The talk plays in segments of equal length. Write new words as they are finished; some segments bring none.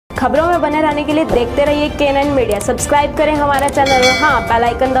खबरों में बने रहने के लिए देखते रहिए K9 मीडिया। सब्सक्राइब करें हमारा चैनल और हाँ, बेल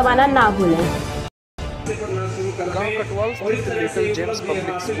आइकन दबाना ना भूलें। गांव कटवाल स्थित लिटिल जेम्स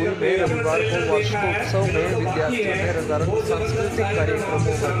पब्लिक स्कूल में रविवार को वार्षिकोत्सव में विद्यार्थियों ने रंगारंग सांस्कृतिक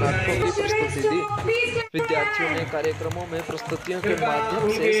कार्यक्रमों और नाटकों की प्रस्तुति दी। विद्यार्थियों ने कार्यक्रमों में प्रस्तुतियों के माध्यम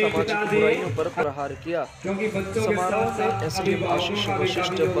से सामाजिक बुराइयों पर प्रहार किया। समारोह में एसडीएम आशीष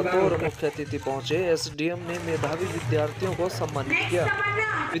वशिष्ठ बतौर मुख्य अतिथि पहुंचे। एसडीएम ने मेधावी विद्यार्थियों को सम्मानित किया।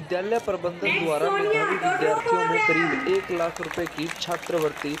 विद्यालय प्रबंधन द्वारा मेधावी विद्यार्थियों में करीब 1 लाख रुपए की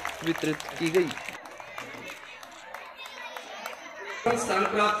छात्रवृत्ति वितरित की गई। स्थान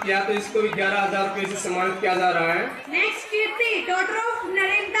प्राप्त किया तो इसको भी 11,000 रुपए से सम्मानित किया जा रहा है। Next Kirti daughter of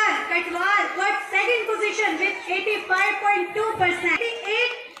Narendra Katwal got second position with 85.2%,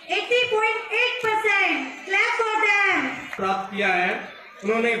 80.8%। Clap for them. प्राप्त किया है।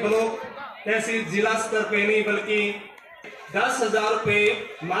 उन्होंने ब्लॉक तहसील जिला स्तर पे नहीं बल्कि 10,000 रुपए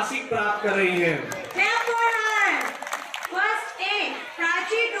मासिक प्राप्त कर रही है। Clap for her. First A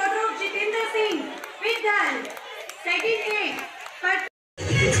Prachi daughter of Jitendra Singh विदल, second a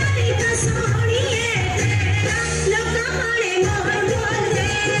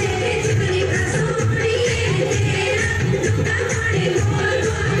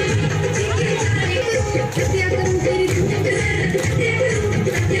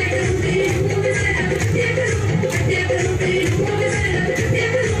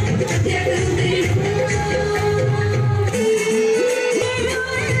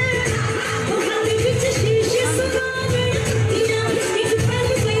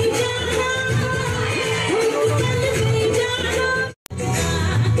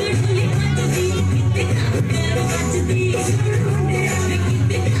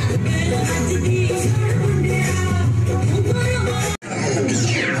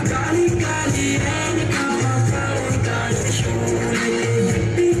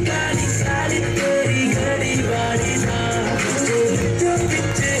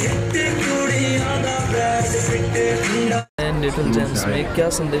little James में क्या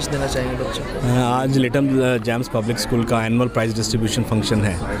संदेश देना चाहेंगे बच्चों को? आज लिटिल जेम्स पब्लिक स्कूल का एनुअल प्राइज़ डिस्ट्रीब्यूशन फंक्शन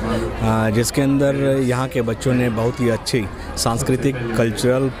है, जिसके अंदर यहाँ के बच्चों ने बहुत ही अच्छी सांस्कृतिक,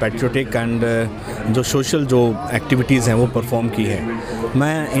 कल्चरल, पैट्रियोटिक एंड जो सोशल जो एक्टिविटीज़ हैं वो परफॉर्म की है।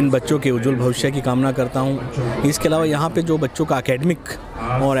 मैं इन बच्चों के उज्जवल भविष्य की कामना करता हूँ। इसके अलावा यहाँ पे जो बच्चों का एकेडमिक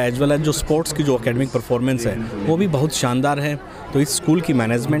और एज वेल एज जो स्पोर्ट्स की जो एकेडमिक परफॉर्मेंस है वो भी बहुत शानदार है। तो इस स्कूल की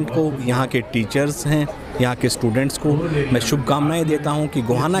मैनेजमेंट को, यहाँ के टीचर्स हैं, यहाँ के स्टूडेंट्स को मैं शुभकामनाएं देता हूँ कि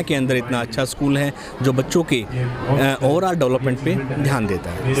गोहाना के अंदर इतना अच्छा स्कूल है जो बच्चों के ओवरऑल डेवलपमेंट पे ध्यान देता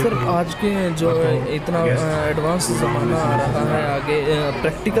है। सर, आज के जो इतना एडवांस ज़माना आ रहा है, आगे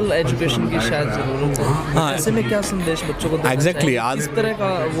प्रैक्टिकल एजुकेशन की शायद ज़रूरत है। हाँ, ऐसे में क्या संदेश बच्चों को देना एग्जैक्टली आज इस तरह का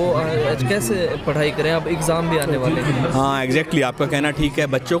वो कैसे पढ़ाई करें? अब एग्ज़ाम भी आने वाले हैं। हाँ, एग्जैक्टली आपका कहना ठीक है।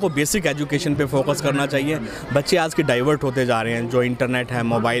 बच्चों को बेसिक एजुकेशन पे फोकस करना चाहिए। बच्चे आज के डाइवर्ट होते जा रहे हैं, जो इंटरनेट है,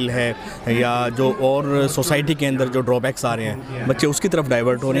 मोबाइल है या जो और सोसाइटी के अंदर जो ड्रॉबैक्स आ रहे हैं, बच्चे उसकी तरफ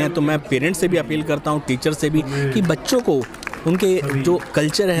डाइवर्ट हो रहे हैं। तो मैं पेरेंट्स से भी अपील करता हूँ, टीचर से भी, कि बच्चों को उनके जो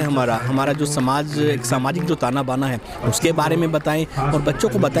कल्चर है, हमारा जो सामाजिक जो ताना बाना है उसके बारे में बताएं और बच्चों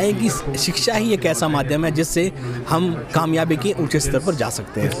को बताएं कि शिक्षा ही एक ऐसा माध्यम है जिससे हम कामयाबी के ऊंचे स्तर पर जा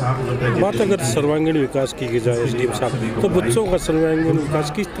सकते हैं। बात अगर सर्वांगीण विकास की जाए एसडीएम साहब, तो बच्चों का सर्वांगीण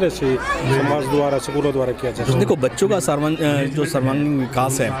विकास किस तरह से समाज द्वारा, स्कूलों द्वारा किया जाए? देखो, बच्चों का जो सर्वांगीण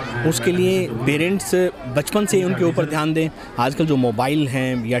विकास है उसके लिए पेरेंट्स बचपन से उनके ऊपर ध्यान दें। आजकल जो मोबाइल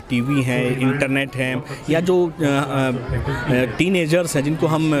हैं या टीवी हैं, इंटरनेट हैं या जो टीनेजर्स हैं जिनको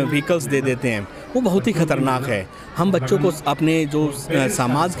हम व्हीकल्स दे देते हैं, वो बहुत ही ख़तरनाक है। हम बच्चों को अपने जो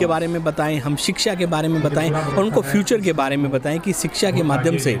समाज के बारे में बताएं, हम शिक्षा के बारे में बताएं और उनको फ्यूचर के बारे में बताएं कि शिक्षा के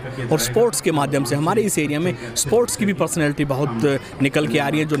माध्यम से और स्पोर्ट्स के माध्यम से हमारे इस एरिया में स्पोर्ट्स की भी पर्सनैलिटी बहुत निकल के आ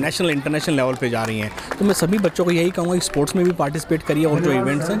रही है जो नेशनल इंटरनेशनल लेवल पे जा रही हैं। तो मैं सभी बच्चों को यही कहूँगा कि स्पोर्ट्स में भी पार्टिसिपेट करिए और जो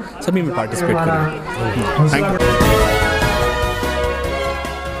इवेंट्स हैं सभी में पार्टिसिपेट करिए। Thank you.